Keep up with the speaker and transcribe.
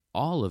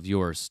All of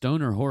your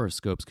Stoner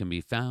horoscopes can be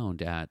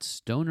found at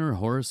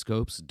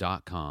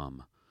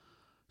stonerhoroscopes.com.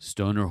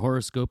 Stoner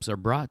horoscopes are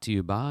brought to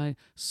you by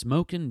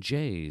Smokin'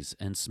 Jays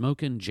and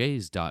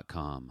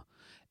smokinjays.com.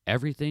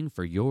 Everything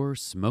for your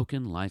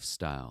smokin'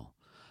 lifestyle.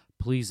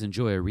 Please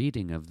enjoy a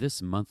reading of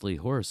this monthly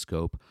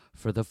horoscope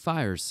for the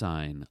fire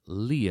sign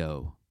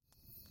Leo.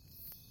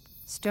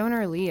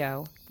 Stoner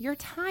Leo, your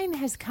time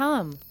has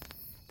come.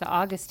 The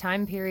August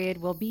time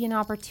period will be an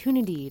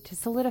opportunity to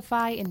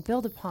solidify and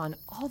build upon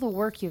all the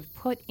work you've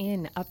put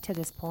in up to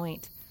this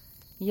point.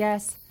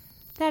 Yes,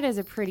 that is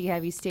a pretty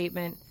heavy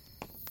statement,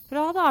 but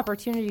all the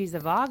opportunities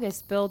of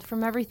August build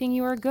from everything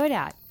you are good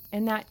at,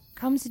 and that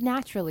comes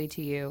naturally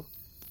to you.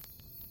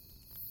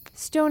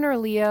 Stoner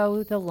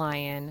Leo, the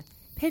lion.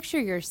 Picture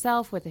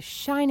yourself with a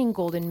shining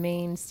golden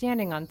mane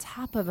standing on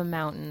top of a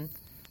mountain.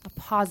 A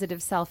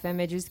positive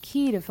self-image is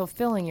key to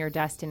fulfilling your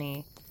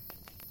destiny.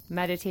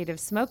 Meditative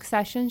smoke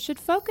sessions should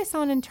focus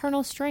on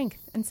internal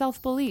strength and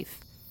self-belief.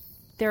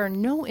 There are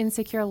no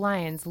insecure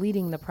lions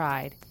leading the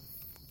pride.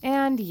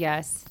 And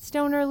yes,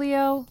 Stoner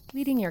Leo,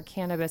 leading your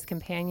cannabis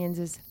companions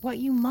is what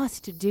you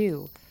must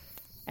do.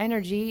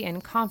 Energy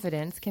and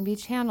confidence can be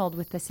channeled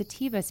with the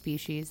sativa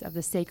species of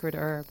the sacred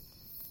herb.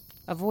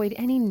 Avoid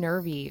any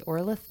nervy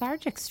or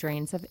lethargic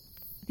strains of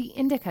the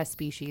indica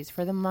species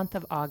for the month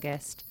of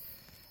August.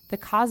 The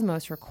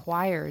cosmos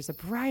requires a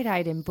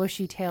bright-eyed and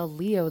bushy-tailed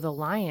Leo the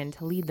lion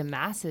to lead the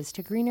masses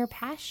to greener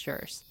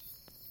pastures.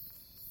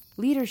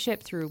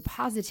 Leadership through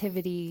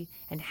positivity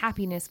and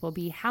happiness will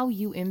be how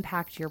you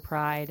impact your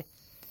pride.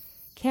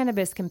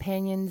 Cannabis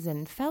companions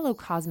and fellow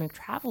cosmic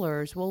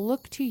travelers will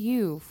look to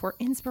you for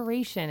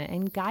inspiration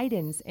and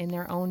guidance in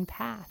their own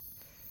path.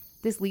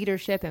 This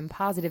leadership and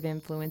positive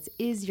influence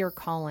is your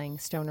calling,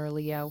 Stoner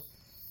Leo.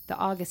 The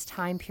August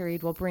time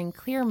period will bring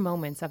clear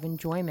moments of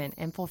enjoyment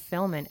and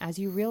fulfillment as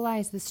you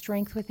realize the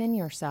strength within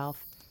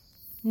yourself.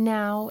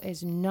 Now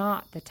is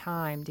not the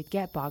time to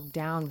get bogged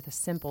down with the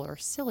simple or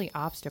silly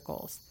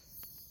obstacles.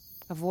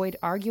 Avoid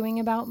arguing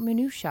about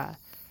minutia.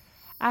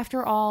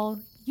 After all,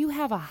 you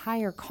have a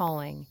higher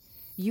calling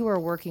you are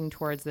working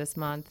towards this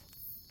month.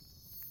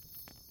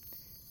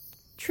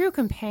 True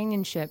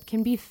companionship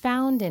can be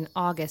found in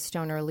August,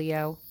 Stoner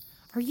Leo.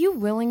 Are you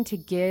willing to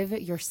give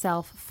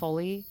yourself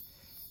fully?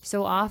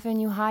 So often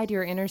you hide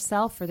your inner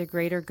self for the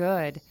greater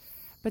good,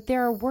 but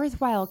there are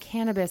worthwhile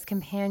cannabis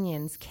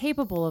companions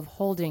capable of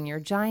holding your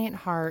giant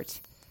heart.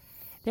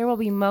 There will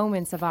be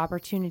moments of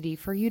opportunity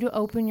for you to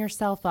open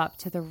yourself up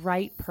to the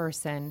right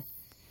person.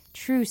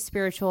 True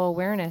spiritual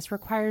awareness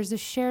requires a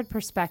shared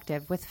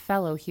perspective with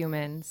fellow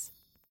humans.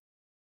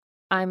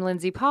 I'm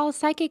Lindsay Paul,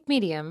 Psychic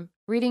Medium,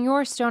 reading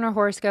your Stoner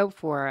horoscope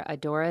for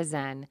Adora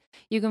Zen.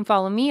 You can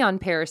follow me on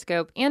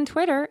Periscope and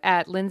Twitter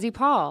at Lindsay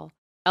Paul.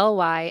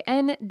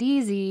 LYNDZPAUL.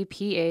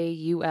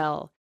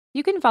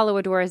 You can follow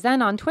Adora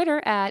Zen on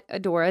Twitter at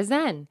Adora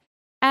Zen.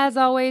 As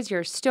always,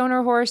 your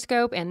Stoner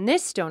horoscope and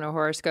this Stoner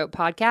horoscope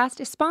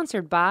podcast is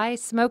sponsored by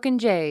Smokin'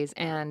 Jays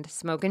and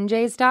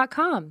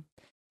smokinjays.com.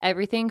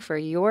 Everything for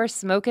your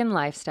smokin'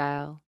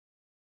 lifestyle.